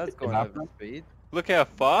 pretty Well, that's going happened? over speed. Look how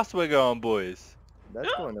fast we're going, boys. That's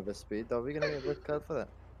going over speed. Are we gonna get a red card for that?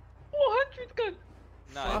 400, cunt.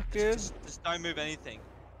 No, Fucking- just don't move anything.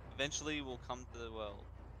 Eventually, we'll come to the world.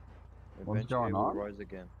 What's Eventually going we'll on? rise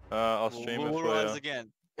again. I'll stream it We'll for rise you.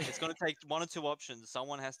 again. It's gonna take 1 or 2 options.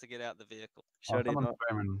 Someone has to get out the vehicle. Shut it Someone's up.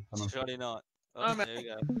 screaming. Someone's Surely not. Oh, I'm there you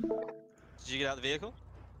go. Did you get out the vehicle?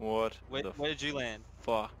 What Where the did you land?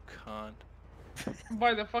 fuck, cunt?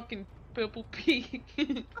 By the fucking purple pea.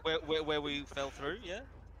 Where we fell through? Yeah.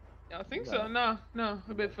 I think so. No,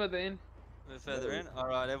 a bit further in. A bit further in. All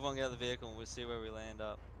right, everyone get out the vehicle and we'll see where we land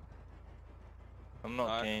up. I'm not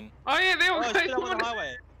Alright. keen. Oh yeah, there Oh, we shit, go. I'm on the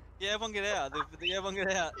highway. Yeah, everyone get out. Everyone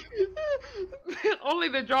get out. Only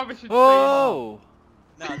the driver should Oh!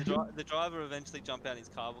 No, the driver eventually jump out. His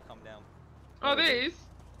car will come down. stay. Oh, there is.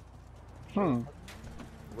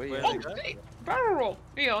 We Where Oh, they go? shit. Barrel roll.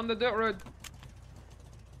 Here on the dirt road.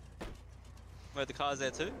 Wait, the car's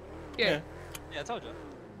there too? Yeah. Yeah, I told you.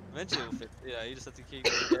 Eventually we'll fit. Yeah, you just have to keep.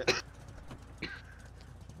 Yeah.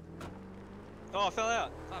 Oh, I fell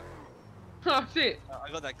out. Fuck. Oh shit.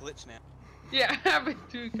 I got that glitch now. Yeah, I have it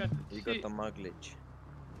too. Cut. You got Shit. the mug glitch.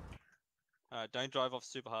 Alright, don't drive off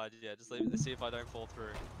super hard yet. Just let's see if I don't fall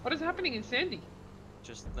through. What is happening in Sandy?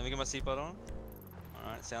 Just let me get my seatbelt on.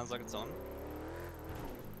 Alright, sounds like it's on.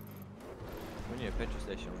 When you're at a petrol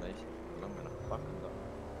station, mate, I'm gonna fucking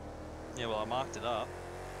die. Yeah, well I marked it up.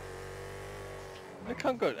 I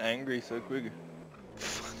can't got angry so quick.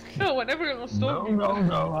 No, whenever it was No, stolen.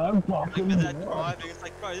 no, I'm Look fucking. at that driving. It's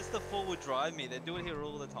like, bro, this is the forward drive me. They do it here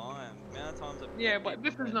all the time. The amount of times Yeah, but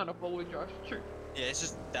this is not a four-wheel drive. True. Yeah, it's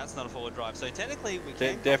just that's not a forward drive. So technically we can.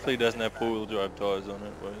 It definitely doesn't have four-wheel drive tires on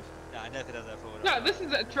it, boys. Nah, it definitely doesn't have forward No, drive. this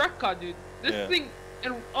is a track car, dude. This Yeah. thing,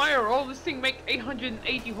 in IRL, this thing make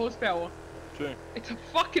 880 horsepower. True. It's a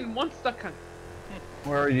fucking monster, cunt.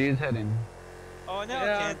 Where are you heading? Oh, now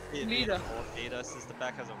Yeah, I can't see it being leader. a 4-seater since the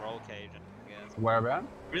back has a roll cage. I guess. Where about?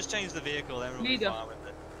 We just changed the vehicle, then we'll be Leader. fine with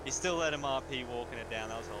it. He still let him RP walking it down.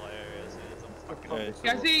 That was hilarious. It's almost Fucking Yeah. obvious.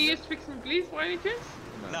 Guys, see you use fix me, please, by any chance?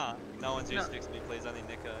 Nah, no one's used No. fix me, please. Only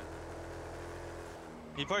Nico.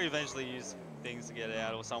 He'd probably eventually use things to get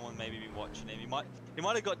out, or someone maybe be watching him. He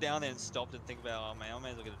might have got down there and stopped and think about, oh man, I may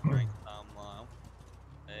as well get a drink.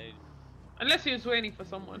 Hey, Unless he was waiting for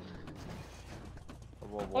someone.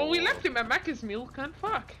 Whoa, Well, we whoa. left him at Macca's meal, cunt.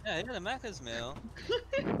 Fuck. yeah, he had a Macca's meal.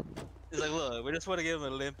 He's like, look, we just want to give him a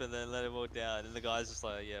limp and then let him walk down. And the guy's just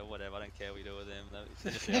like, yeah, whatever, I don't care what you do with him.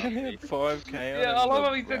 Finish it up. 5k on Yeah, I him, love the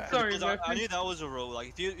how he said brat. sorry, Because man. I knew that was a rule.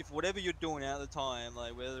 Like, if whatever you're doing at the time,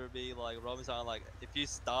 like whether it be like robbing something, like if you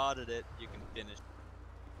started it, you can finish.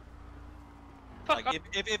 Fuck. Like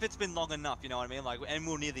if it's been long enough, you know what I mean? Like, and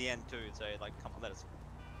we're near the end too, so like, come on, let us.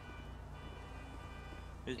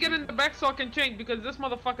 Get in the back so I can change because this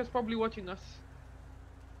motherfucker's probably watching us.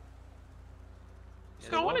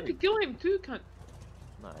 Yeah, I wanted to kill him too, cunt.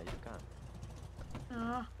 Nah, you can't.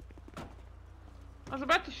 Ah. I was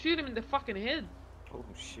about to shoot him in the fucking head. Oh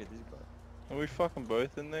shit, this guy. Are we fucking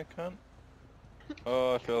both in there, cunt?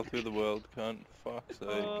 Oh, I fell through the world, cunt. Fuck's sake.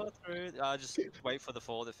 Oh, through. Just wait for the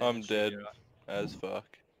fall to I'm finish. dead You're right. as fuck.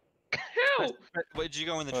 Hell! Wait, did you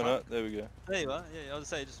go in the Oh truck? no, there we go. There you are. Yeah, I was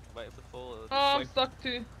gonna say just wait for the fall. Or just Oh, I'm wait. stuck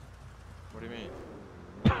too. What do you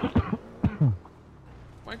mean?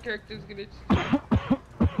 My character's glitched.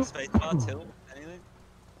 Spacebar, tilt, anything?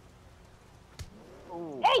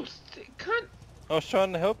 Oh, Oh, cunt! I was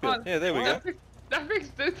trying to help you. Oh, Yeah, there we go. That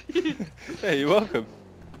fixed it. Hey, you're welcome.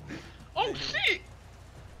 Oh shit!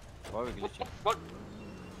 why are we What the glitching? fuck?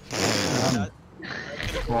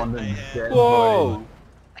 Spawned in dead Whoa!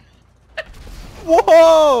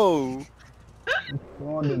 Whoa! body.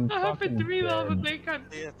 Spawned in That happened to fucking me the other dead. day, cunt.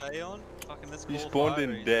 CFA on? Fucking let's You call spawned fire in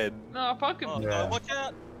range. dead. No, fuck him. Oh, Yeah. watch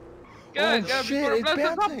out! Go, Oh, go, shit, before it it's blows us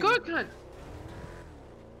up. bouncing. Go, cunt.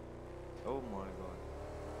 Oh my god.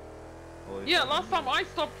 Oh, Yeah, last time I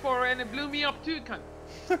stopped for it and it blew me up too, cunt.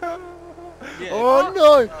 Yeah. Oh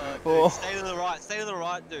no! Dude, Oh. stay to the right, stay to the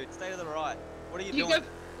right, dude, stay to the right. What are you You doing? guys,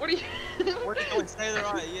 what are you? What are you doing? Stay to the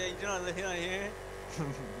right. Yeah, you're not here.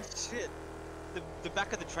 Shit. The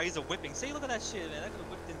back of the trays are whipping. See, look at that shit, man. That could have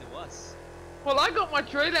whipped into us. Well, I got my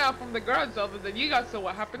trailer out from the garage other than you guys saw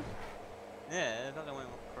what happened. Yeah, that fucking went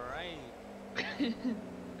crazy.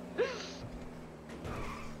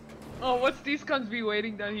 Oh, what's these cunts be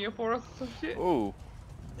waiting down here for us or some shit? Oh.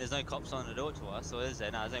 There's no cops on to do it to us, or is there?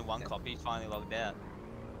 No, there's only one cop. He's finally logged out.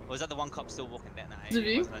 Or is that the one cop still walking down? Nah, Is it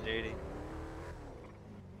he he? wasn't on duty.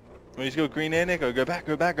 Well, he's got green hair, Nico. Go back,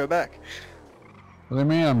 go back, go back. What do you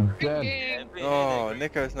mean I'm dead? Freaking- Yeah, Oh,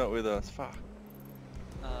 Nico's not with us. Fuck.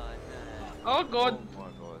 no. Oh god, Oh my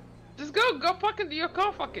god. just go fucking to your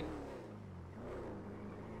car, fucking.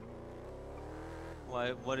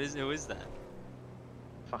 Why? Who is that?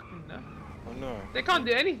 Fucking no. Oh no. They can't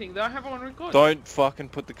do anything. They have it on record. Don't fucking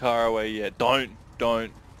put the car away yet. Don't.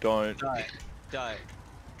 Don't. I Why?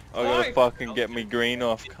 gotta fucking get me green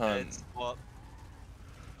off, cunt. It's what?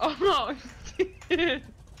 Oh no. Shit.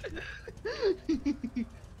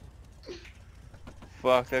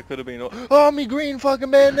 Fuck, that could have been all. Oh, me green fucking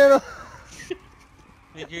bandana!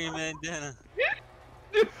 Hey, green bandana.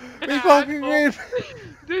 Me fucking green!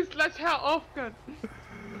 Dude, slash how off, cunt.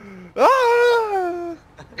 Ah!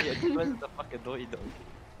 Yeah, press the fucking door, you dog.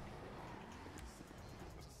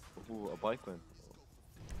 Ooh, a bike went.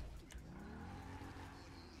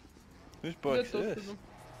 Whose Good bike's talk to this? them.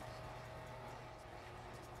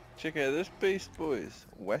 Check out this beast, boys.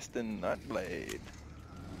 Western Nightblade.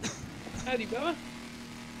 Howdy, brother.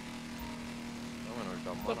 I'm gonna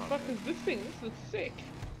jump What on the fuck is this thing? This looks sick.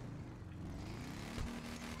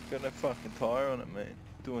 Got no fucking tire on it, man.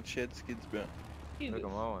 Doing shed skids, bro. Look Jesus. at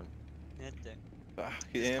my one. Yeah, dick. Fuck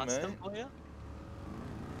yeah, Custom man. for you?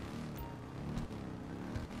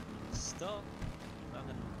 Stop.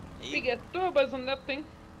 Fucking We get turbos on that thing.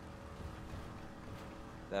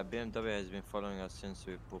 That BMW has been following us since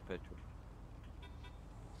we pulled petrol.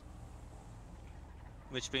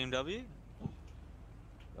 Which BMW?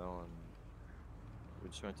 That one. We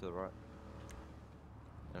just went to the right.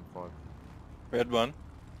 And 5. Red one.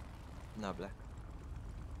 No, black.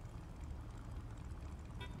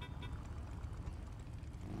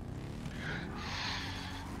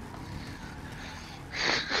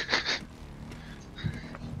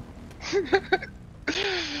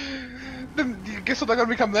 Then guess what they're gonna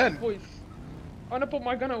become then? Boys, I wanna put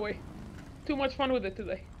my gun away. Too much fun with it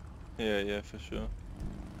today. Yeah, for sure.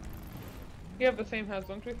 We have the same house,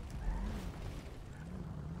 don't we?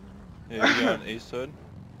 Yeah, you go on east side.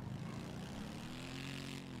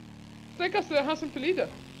 Take us to the house in Toledo.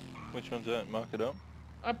 Which one's that? Mark it up.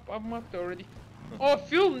 I've marked already. Oh,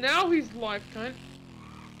 Phil, now he's live, cunt.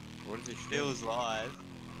 What is he streaming? Feels live.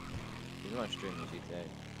 He's not streaming GTA.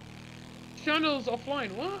 Channel's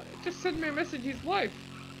offline. What? Just send me a message, he's live.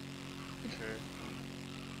 True.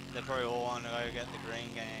 They probably all want to go get the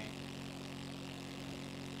green gang.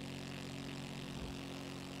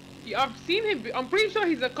 Yeah, I've seen him. I'm pretty sure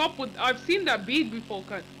he's a cop with. I've seen that bead before,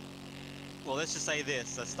 cunt. Well, let's just say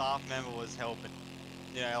this: a staff member was helping.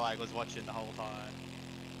 You know, like was watching the whole time.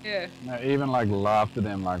 Yeah. No, even like laughed at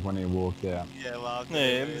him like when he walked out. Yeah, well.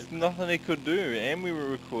 Yeah, there's nothing he could do, and we were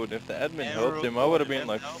recording. If the admin And helped we him, I would have recorded been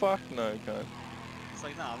like, him, fuck no, cunt. It's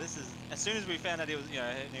like, nah, this is. As soon as we found out he was, you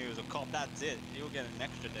know, knew he was a cop, that's it. You were getting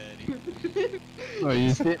extra dirty. Oh, you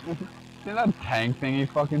see that tank thing he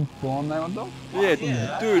fucking spawned there? What the Yeah,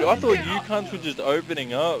 Yeah. dude, I thought you cunts were just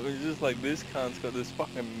opening up. It's just like this cunt's got this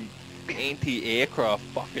fucking anti-aircraft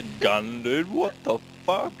fucking gun, dude. What the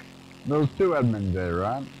fuck? There was 2 admins there,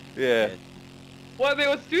 right? Yeah. What, there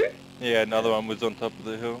was 2? Yeah, another one was on top of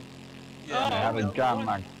the hill. Yeah. They had a gun,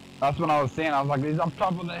 like, that's what I was seeing. I was like, he's up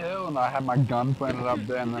top of the hill, and I had my gun pointed up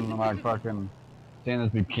there, and then like fucking seeing this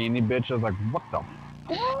bikini bitch. I was like, what the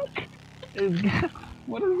fuck?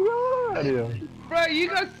 What is going on here? Bro, you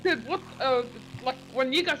guys said what? Like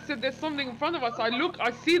when you guys said there's something in front of us, I look,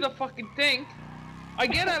 I see the fucking tank. I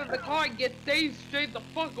get out of the car, I get tased straight the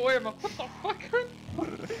fuck away. I'm like, what the fuck?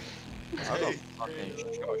 I got fucking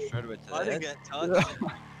shot straight away to I the didn't head. get touched.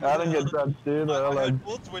 I didn't get touched either. I Like, heard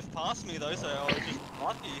bullets whiff past me though, so I was just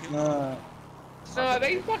lucky. nah. No,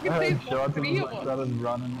 they fucking I heard tased like shots 3 and of us. started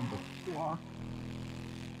running. And the fuck?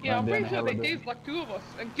 Yeah, I'm Ran pretty down sure a they hell of a- tased like 2 of us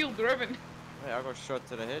and killed Revan. Hey, I got shot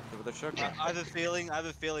to the head with a shotgun. I have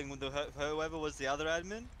a feeling with whoever was the other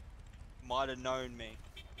admin might have known me,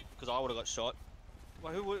 because I would have got shot.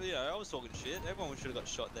 Well, who would? Yeah, I was talking shit. Everyone should have got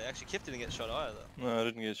shot there. Actually, Kip didn't get shot either. No, I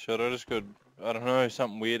didn't get shot. I just got, I don't know,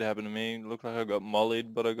 something weird happened to me. It looked like I got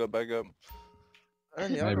mollied, but I got back up.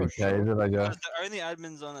 Only I Maybe got shot. tasered, I guess. Because the only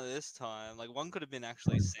admins on it this time, like one could have been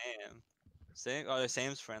actually Sam. Oh,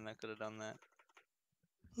 Sam's friend that could have done that.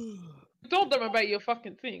 You told them about your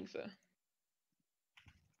fucking thing, so.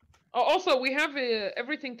 Oh, also, we have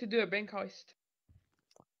everything to do a bank heist.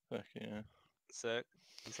 Fuck yeah. So,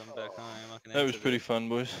 once I'm back home, I can That was answer pretty this. fun,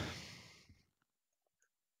 boys.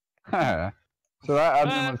 So that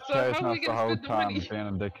admin was so how chasing are us we the gonna whole spend the time, money? being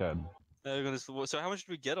a dickhead. So how much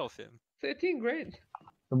did we get off him? 13 grand.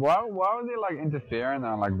 So why was he like interfering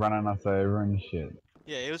and like running us over and shit?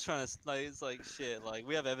 Yeah, he was trying to like, it's like shit. Like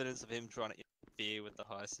we have evidence of him trying to interfere with the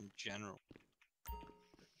heist in general.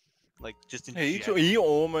 Like just in Hey, general. he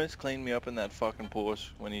almost cleaned me up in that fucking Porsche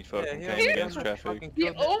when he fucking Yeah, came yeah. against traffic. He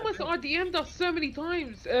almost RDM'd us so many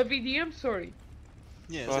times. VDM, sorry.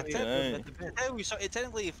 Yeah, so Fucking A.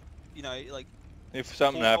 technically, if you know, like If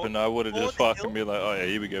something happened, I would have for just the fucking hill, be like, oh yeah,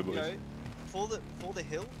 here we go, you boys. know, for the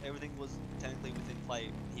hill, everything was technically within play.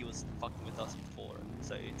 He was fucking with us before it,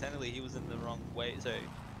 so technically he was in the wrong way. So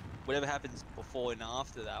whatever happens before and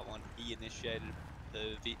after that one, he initiated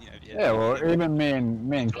the Yeah, well, even me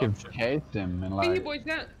and Kip chased him and Hey, like boys,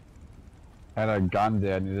 that. had a gun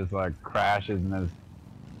there and he just like crashes and there's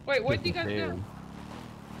Wait, what did you guys disappears. do?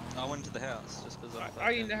 I went to the house just because I'm.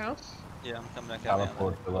 Are you in the house? Yeah, I'm coming back out now.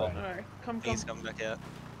 Teleport away. Alright, come. He's coming back out.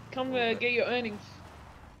 Come get your earnings.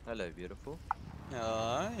 Hello, beautiful. You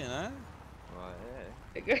know.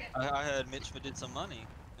 Right, Okay. I heard Mitchford did some money.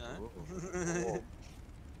 You know? yeah.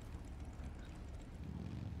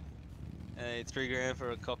 Hey, 3 grand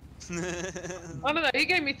for a cop. I don't know, he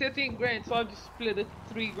gave me 13 grand, so I just split it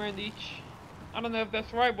 3 grand each. I don't know if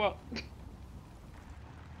that's right, but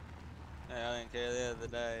Hey, I didn't care the other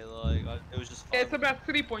day. Like, it was just fun. yeah, it's about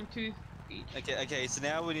 3.2 each. Okay. So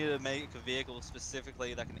now we need to make a vehicle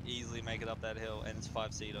specifically that can easily make it up that hill, and it's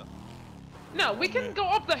 5-seater. No, we can go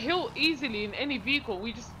up the hill easily in any vehicle.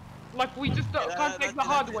 We just can't take the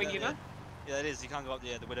hard way, you know? Yeah, that is. You can't go up the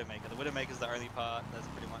Widowmaker. The Widowmaker's the only part that's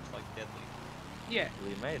pretty much like deadly. Yeah.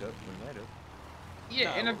 We made it. We made it.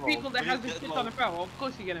 Yeah, No, and the well, people that we have didn't the get- shit on the power, of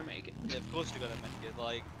course you're gonna make it. Yeah, of course you're gonna make it.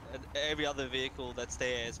 Like every other vehicle that's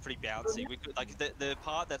there is pretty bouncy. We could like the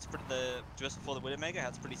part that's the just before the Widowmaker, how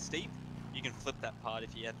it's pretty steep. You can flip that part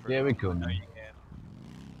if you had for Yeah, it. we could. No, you can.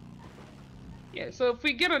 Yeah, so if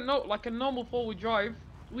we get a like a normal 4-wheel drive,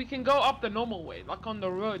 we can go up the normal way, like on the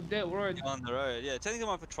road, dirt road. On the road, yeah. Technically,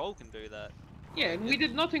 my patrol can do that. Yeah, and we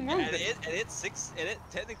did nothing wrong And with it. it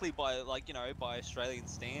technically by like by Australian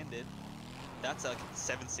standard, that's a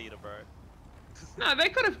 7-seater, bro. No, they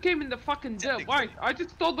could have came in the fucking dirt Technically. bike. I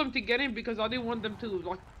just told them to get in because I didn't want them to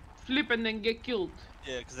like flip and then get killed.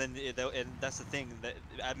 Yeah, because then and that's the thing that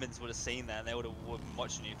admins would have seen that and they would have been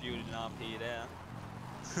watching you if you didn't RP it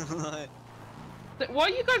out. Like, Why are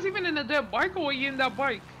you guys even in a dirt bike or were you in that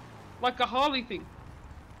bike? Like a Harley thing?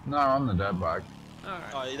 No, on the dead bike.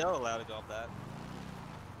 Alright. oh, you're not allowed to go up that.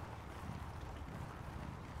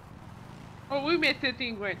 Well, we made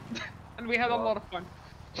 13 grand. And we had a lot of fun.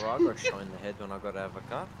 Well, I got shot in the head when I got out of a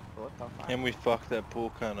car. What the fuck? And we fucked that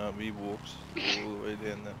poor cunt up. He walks all the way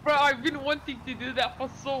down there. Bro, I've been wanting to do that for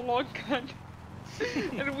so long, cunt.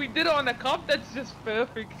 And we did it on a cop, that's just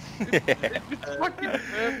perfect. It's fucking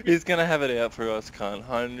perfect. He's gonna have it out for us, cunt.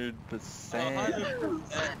 100%. 100%.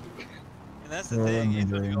 And that's the thing, he's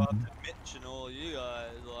gonna go up to Mitch and all you guys,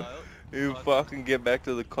 like, You fucking get back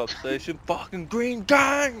to the cop station. Fucking green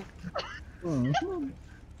gang!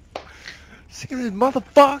 Sick of this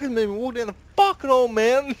motherfucking man. Walk down the fucking old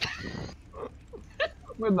man.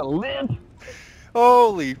 With the lid.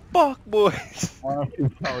 Holy fuck, boys. Honestly,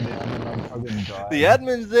 fell down and I fucking died. The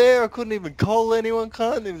admin's there. I couldn't even call anyone,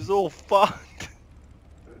 cunt. It was all fucked.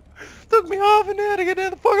 Took me half an hour to get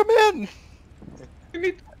down the fucking mountain. You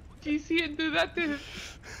need to GC and do that to him.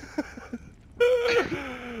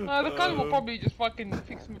 The cunt will probably just fucking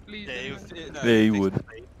fix me, please. yeah, anyway. Yeah, he fixed would.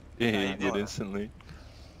 me. Yeah, No, he he did would. instantly.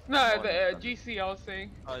 No, the GC I was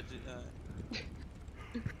saying. I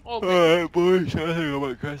Oh, Alright, boys. I think I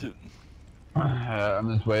might crash it.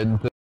 I'm just waiting to